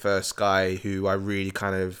 the first guy who I really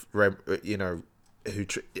kind of you know, who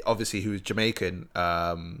obviously who was Jamaican,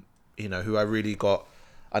 you know, who I really got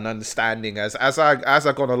an understanding as I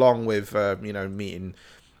gone along with you know, meeting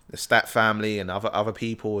the Stat family and other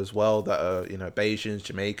people as well that are, you know, Bayesians,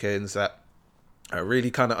 Jamaicans, that I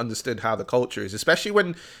really kind of understood how the culture is, especially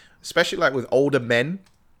like with older men.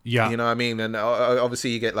 Yeah, you know what I mean, and obviously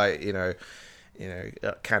you get like, you know,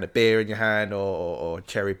 a can of beer in your hand, or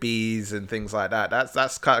cherry bees and things like that.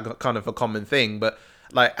 That's kind of a common thing. But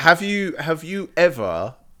like, have you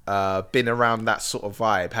ever been around that sort of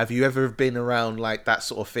vibe? Have you ever been around like that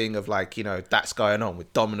sort of thing of like, you know, that's going on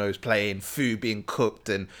with dominoes playing, food being cooked,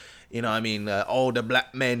 and you know what I mean, older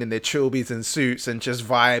black men in their trilbies and suits and just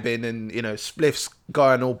vibing, and you know, spliffs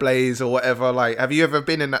going all blaze or whatever? Like, have you ever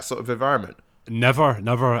been in that sort of environment? Never,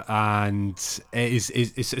 and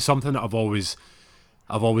it's something that I've always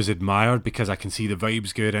admired, because I can see the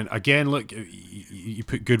vibes good. And again, look, you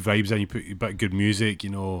put good vibes in, you put a bit of good music,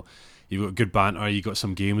 you know, you've got good banter, you got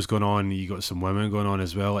some games going on, you got some women going on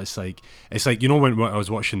as well. It's like you know, when I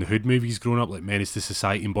was watching the Hood movies growing up, like Menace to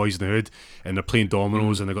Society and Boys in the Hood, and they're playing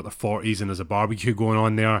dominoes and they've got the 40s and there's a barbecue going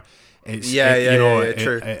on there.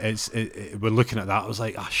 True. We're looking at that, I was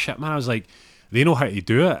like, oh shit, man. I was like, they know how to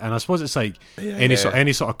do it. And I suppose it's like any sort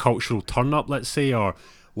of cultural turn up, let's say, or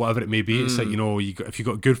whatever it may be. It's like, you know, if you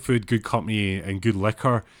got good food, good company, and good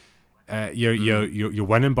liquor, you're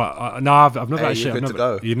winning. But no, I've never Hey, actually. you're good to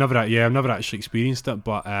go. I've never actually experienced it.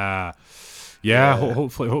 But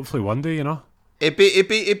hopefully one day, you know. It'd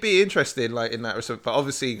be interesting, like in that respect. But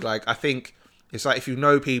obviously, like I think it's like if you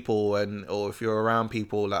know people or if you're around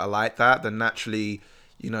people that are like that, then naturally,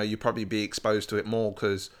 you probably be exposed to it more.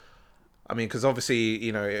 Because obviously,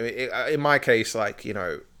 in my case, like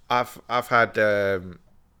I've had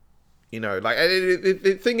like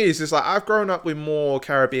the thing is like I've grown up with more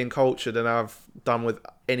Caribbean culture than I've done with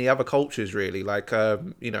any other cultures really. Like for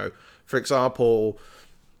example,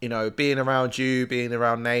 being around you, being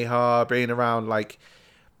around Neha, being around like,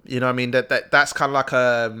 that's kind of like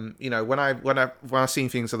when I seen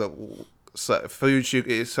things that certain foods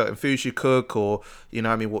you cook or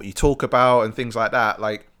what you talk about and things like that,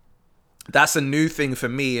 like that's a new thing for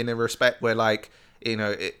me in a respect where like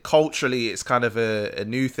culturally it's kind of a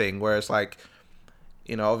new thing, whereas like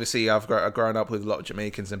obviously I've grown up with a lot of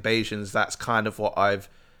Jamaicans and Bajans. That's kind of what I've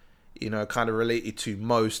kind of related to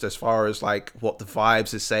most as far as like what the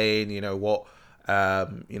vibes are saying, what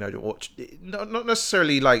not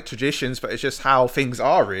necessarily like traditions, but it's just how things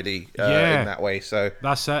are really in that way. So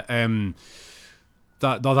that's it.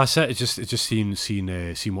 That's it. It's just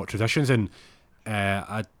seeing what traditions. And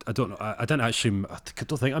I don't know. I don't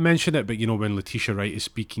think I mentioned it, but when Letitia Wright is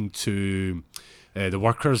speaking to the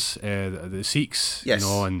workers, the Sikhs, yes.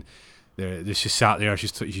 And she sat there.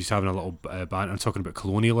 She's having a little banter and talking about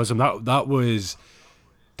colonialism. That was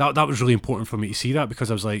really important for me to see that, because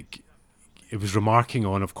I was like, it was remarking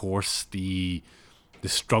on, of course, the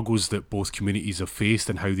struggles that both communities have faced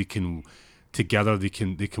and how they can together they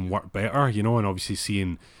can work better, and obviously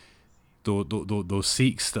seeing those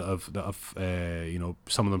Sikhs that have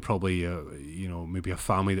some of them probably maybe a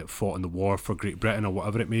family that fought in the war for Great Britain or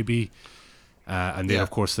whatever it may be, and then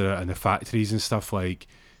of course they're in the factories and stuff, like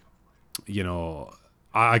I'd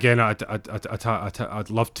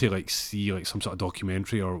love to like see like some sort of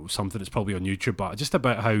documentary or something that's probably on YouTube, but just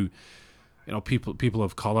about how people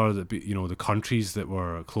of colour that the countries that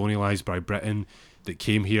were colonialised by Britain that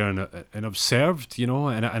came here and have served,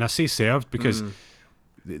 and I say served because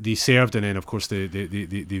they served, and then of course they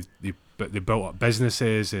built up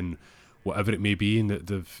businesses and whatever it may be, and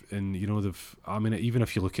they've I mean, even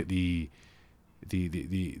if you look at the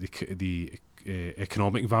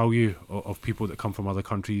economic value of people that come from other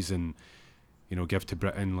countries and give to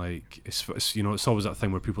Britain, like it's always that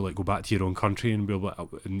thing where people like go back to your own country and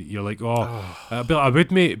you're like, but I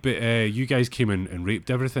would, mate, but you guys came in and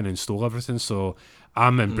raped everything and stole everything, so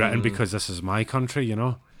I'm in Britain because this is my country,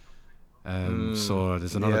 so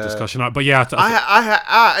there's another discussion, but yeah,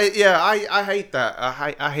 I hate that.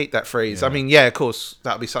 I hate that phrase. I mean, of course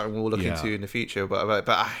that'll be something we'll look into in the future, but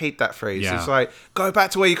I hate that phrase. It's like, go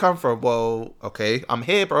back to where you come from. Well, okay, I'm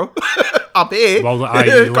here, bro. I'm here. Well,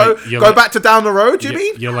 go back to down the road. You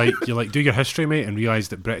mean you're like do your history, mate, and realise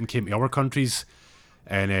that Britain came to our countries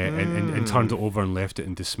and turned it over and left it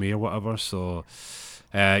in dismay or whatever. So.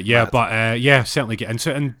 Certainly get into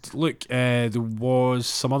it. And look, there was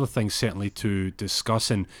some other things certainly to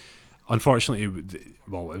discuss, and unfortunately, it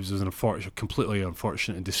was an completely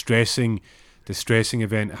unfortunate and distressing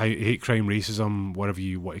event. Hate crime, racism, whatever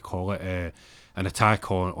you want to call it, an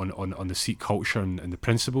attack on the Sikh culture and the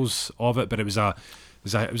principles of it. But it was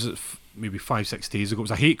maybe 5-6 days ago. It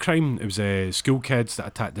was a hate crime. It was school kids that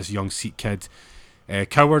attacked this young Sikh kid.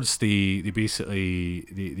 Cowards, they basically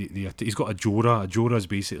he's got a jora. A jora is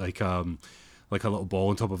basically like a little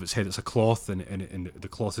ball on top of its head. It's a cloth, and the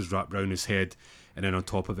cloth is wrapped around his head, and then on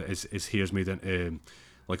top of it his hair's made into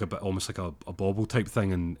like a bit almost like a bauble type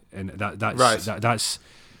thing, and that's right.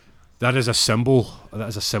 That is a symbol. That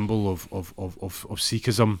is a symbol of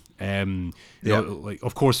Sikhism. Like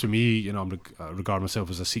of course for me, I regard myself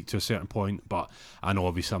as a Sikh to a certain point, but I know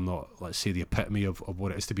obviously I'm not, let's say, the epitome of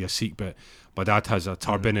what it is to be a Sikh. But my dad has a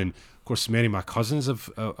turban, and of course many of my cousins have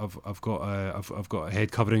got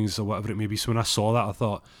head coverings or whatever it may be. So when I saw that, I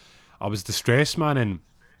thought, I was distressed, man. And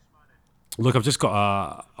look, I've just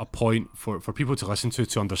got a point for people to listen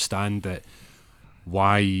to understand that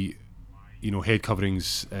why. Head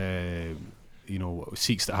coverings,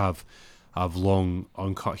 Sikhs that have long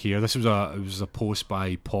uncut hair. It was a post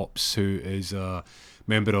by Pops, who is a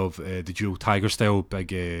member of the duo Tiger Style, big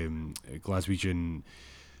Glaswegian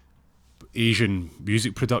Asian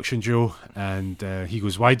music production duo, and he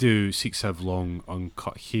goes, "Why do Sikhs have long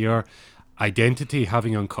uncut hair? Identity: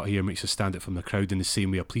 having uncut hair makes us stand out from the crowd in the same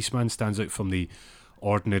way a policeman stands out from the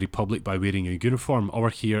ordinary public by wearing a uniform. Our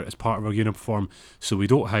hair is part of our uniform, so we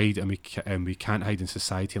don't hide, and we can't hide in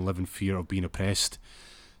society and live in fear of being oppressed."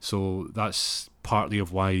 So that's partly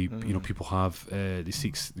of why people have the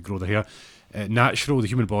Sikhs grow their hair. Natural, the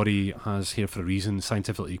human body has hair for a reason,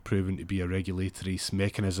 scientifically proven to be a regulatory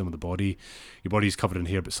mechanism of the body. Your body is covered in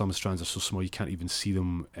hair, but some strands are so small you can't even see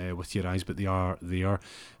them with your eyes, but they are there.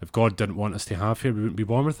 If God didn't want us to have hair, we wouldn't be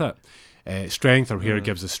born with it. Strength, our hair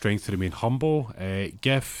gives us strength to remain humble.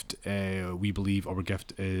 Gift, we believe our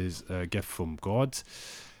gift is a gift from God.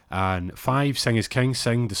 And 5, sing is king.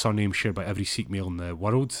 Sing, the surname shared by every Sikh male in the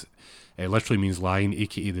world. Literally means lion,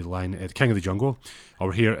 aka the lion, the king of the jungle.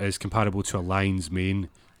 Our hair is comparable to a lion's mane,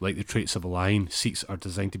 like the traits of a lion. Sikhs are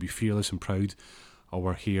designed to be fearless and proud.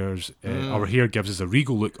 Our hair gives us a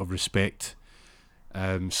regal look of respect.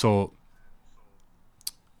 So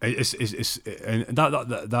it's and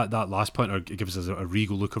that last point, it gives us a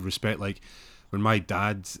regal look of respect. Like when my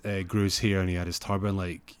dad grew his hair and he had his turban,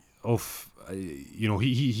 like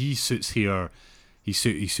he suits hair. He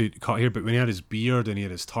suit cut hair, but when he had his beard and he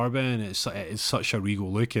had his turban, it's such a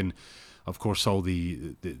regal look. And of course, all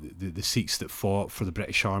the Sikhs that fought for the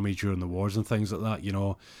British Army during the wars and things like that,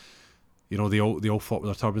 they all fought with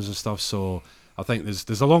their turbans and stuff. So I think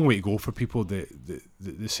there's a long way to go for people that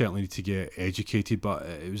certainly need to get educated. But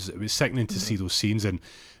it was sickening to see those scenes. And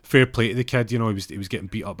fair play to the kid, he was getting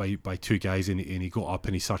beat up by 2 guys, and he got up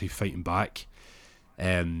and he started fighting back.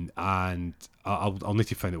 And I'll need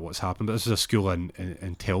to find out what's happened. But this is a school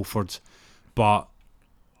in Telford, but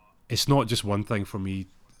it's not just one thing for me.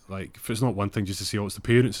 Like, it's not one thing just to say, it's the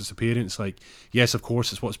parents. It's the parents. Like, yes, of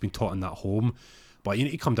course, it's what's been taught in that home, but you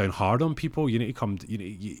need to come down hard on people. You need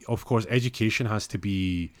to of course, education has to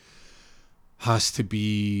be.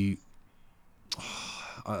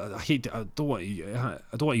 I don't want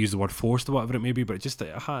to use the word forced or whatever it may be, but it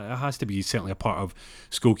has to be certainly a part of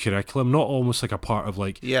school curriculum, not almost like a part of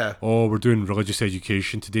we're doing religious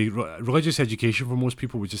education today. Religious education for most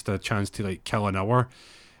people was just a chance to kill an hour,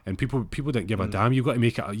 and people didn't give a damn. You've got to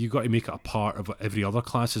make it a part of every other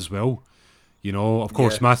class as well. Of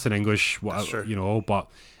course, maths and English, whatever, but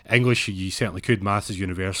English you certainly could. Maths is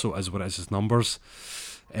universal, as what it is as numbers.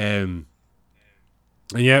 And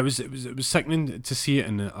yeah, it was sickening to see it,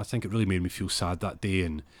 and I think it really made me feel sad that day.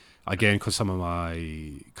 And again, because some of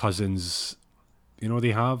my cousins,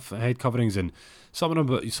 they have head coverings, and some of them,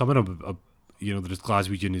 they're as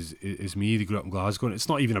Glaswegian as me. They grew up in Glasgow, and it's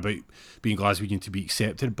not even about being Glaswegian to be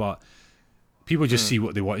accepted, but people just see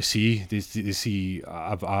what they want to see. They see.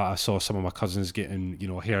 I saw some of my cousins getting,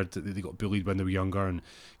 heard that they got bullied when they were younger, and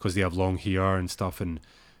because they have long hair and stuff, and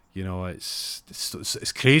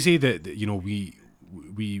it's crazy that we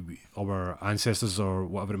our ancestors or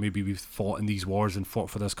whatever it may be, we've fought in these wars and fought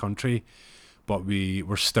for this country, but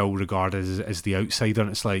were still regarded as the outsider. And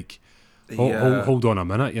it's like, hold on a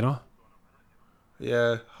minute,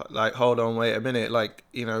 Yeah, hold on, wait a minute.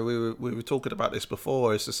 We were talking about this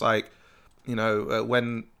before. It's just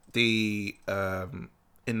when the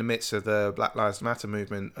in the midst of the Black Lives Matter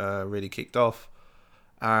movement really kicked off,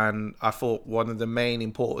 and I thought one of the main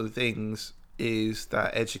important things is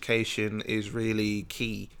that education is really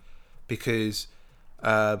key, because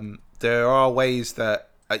there are ways that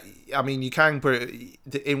you can put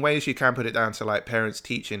it, you can put it down to parents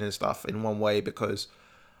teaching and stuff in one way, because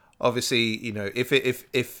obviously if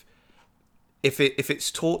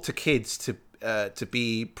it's taught to kids to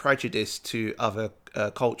be prejudiced to other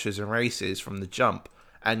cultures and races from the jump,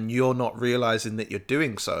 and you're not realizing that you're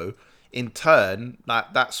doing so, in turn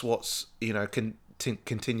that's what's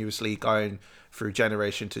continuously going through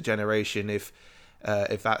generation to generation. If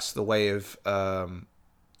that's the way of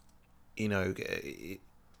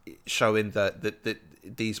showing that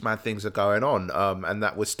these mad things are going on, and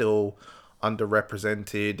that we're still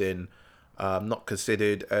underrepresented and not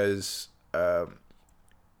considered as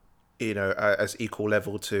as equal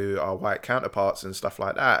level to our white counterparts and stuff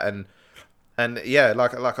like that. And yeah,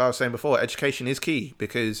 like I was saying before, education is key,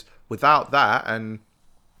 because without that, and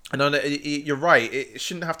you're right, it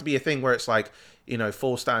shouldn't have to be a thing where it's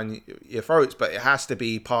forced down your throats, but it has to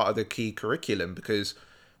be part of the key curriculum, because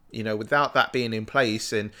without that being in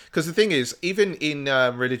place, and because the thing is, even in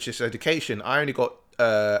religious education, I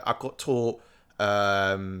got taught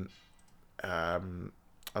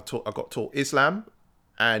Islam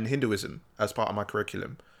and Hinduism as part of my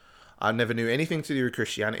curriculum. I never knew anything to do with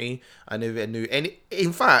Christianity. I never knew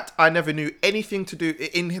in fact, I never knew anything to do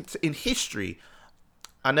in history.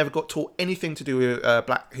 I never got taught anything to do with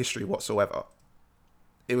black history whatsoever.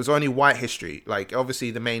 It was only white history.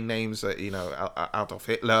 Obviously the main names that, Adolf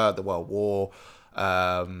Hitler, the World War,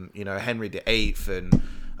 Henry VIII,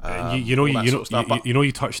 and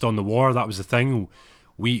you touched on the war. That was the thing.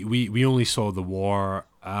 We only saw the war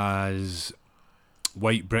as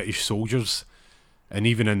white British soldiers And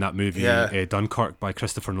even in that movie, Yeah. Dunkirk by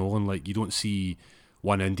Christopher Nolan, like you don't see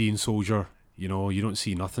one Indian soldier, you know, you don't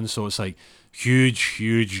see nothing. So it's like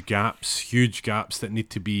huge gaps that need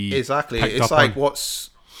to be Exactly. picked It's up like on.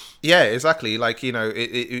 yeah, exactly. Like,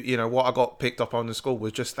 what I got picked up on in school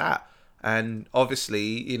was just that. And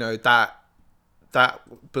obviously, that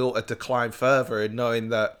built a decline further in knowing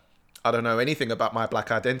that I don't know anything about my black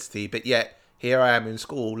identity, but yet here I am in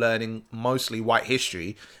school learning mostly white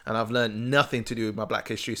history, and I've learned nothing to do with my black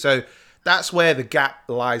history. So that's where the gap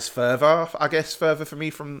lies further, I guess, further for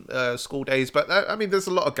me from school days. But I mean, there's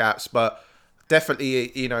a lot of gaps, but definitely,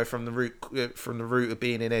 from the root of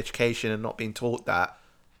being in education and not being taught that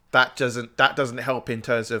doesn't help in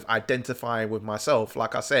terms of identifying with myself.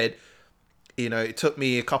 Like I said, it took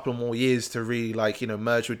me a couple more years to really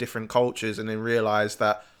merge with different cultures and then realize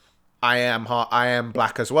that I am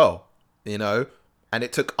black as well, and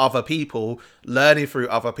it took other people learning through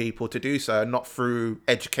other people to do so, and not through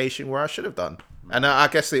education where I should have done. And I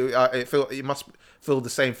guess it must feel the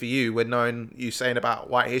same for you when knowing you saying about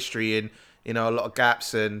white history and a lot of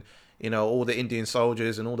gaps and all the Indian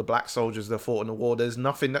soldiers and all the black soldiers that fought in the war. There's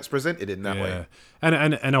nothing that's presented in that way.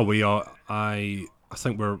 And in a way, I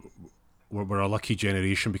think we're a lucky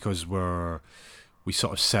generation because we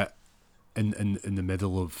sort of sit in the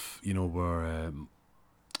middle of where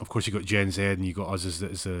of course you got Gen Z and you got us as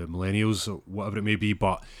the millennials or whatever it may be,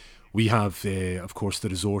 but we have of course the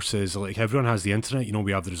resources. Like everyone has the internet,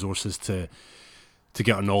 we have the resources to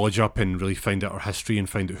get our knowledge up and really find out our history and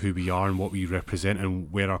find out who we are and what we represent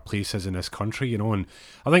and where our place is in this country, and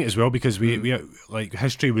I think as well because we like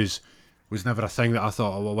history was never a thing that I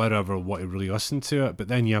thought, oh, well, whatever, what to really listen to it. But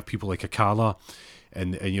then you have people like Akala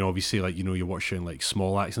and obviously like you're watching like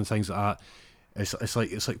Small Axe and things like that. It's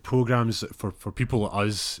like programs for people like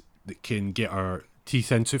us that can get our teeth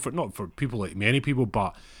into, for not for people like many people,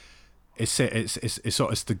 but it's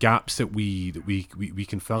the gaps that we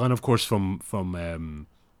can fill in. Of course, from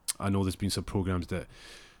I know there's been some programs that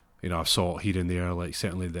I saw here and there, like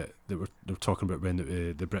certainly that they're talking about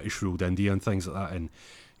when the British ruled India and things like that, and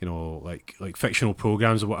like fictional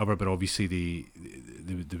programs or whatever. But obviously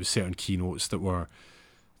there was certain keynotes that were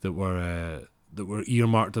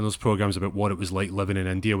earmarked in those programs about what it was like living in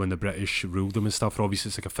India when the British ruled them and stuff. Obviously,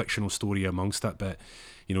 it's like a fictional story amongst it, but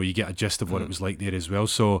you get a gist of what it was like there as well.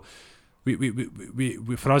 So we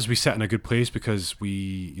for us, we sit in a good place because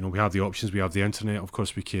we have the options, we have the internet. Of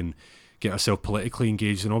course, we can get ourselves politically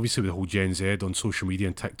engaged, and obviously with the whole Gen Z on social media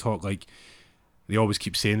and TikTok, like they always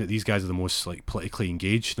keep saying that these guys are the most like politically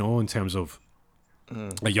engaged, in terms of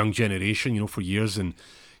a young generation, for years, and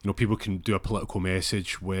people can do a political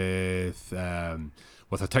message with a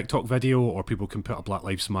TikTok video, or people can put a Black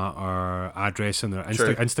Lives Matter address in their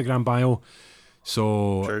Instagram bio.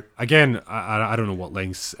 So True. Again, I don't know what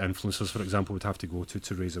lengths influencers, for example, would have to go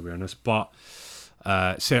to raise awareness, but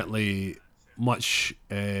certainly much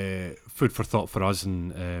food for thought for us.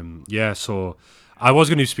 And so I was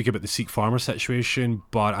going to speak about the Sikh farmer situation,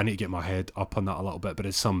 but I need to get my head up on that a little bit. But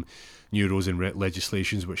it's some new rules and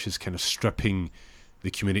legislations which is kind of stripping the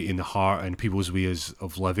community in the heart and people's ways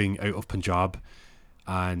of living out of Punjab.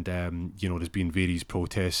 And there's been various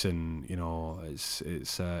protests, and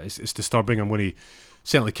it's disturbing. I'm going to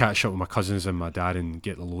certainly catch up with my cousins and my dad and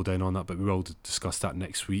get the lowdown on that, but we will discuss that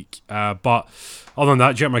next week. But other than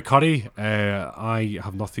that, Jet my curry. I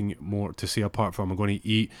have nothing more to say apart from I'm going to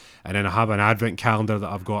eat, and then I have an advent calendar that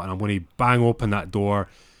I've got, and I'm going to bang open that door.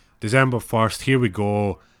 December 1st, here we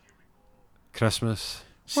go. Christmas.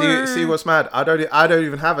 See what's mad? I don't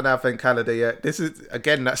even have an advent calendar yet. This is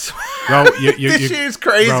again that's well, this year's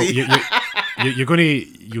crazy. Well,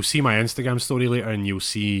 you'll see my Instagram story later, and you'll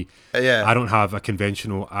see. Yeah. I don't have a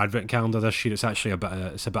conventional advent calendar this year. It's actually a bit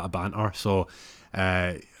of banter. So.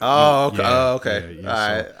 Okay.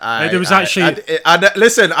 There was actually.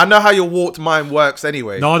 Listen, I know how your warped mind works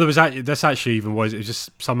anyway. No, there was actually. This actually even was. It was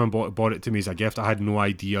just someone bought it to me as a gift. I had no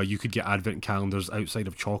idea you could get advent calendars outside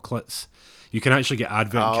of chocolates. You can actually get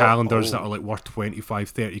advent calendars that are like worth 25,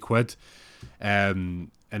 30 quid.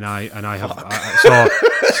 And I have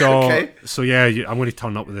okay. So yeah, I'm going to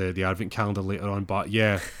turn up with the advent calendar later on, but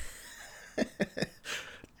yeah.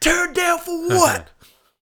 Turn down for what?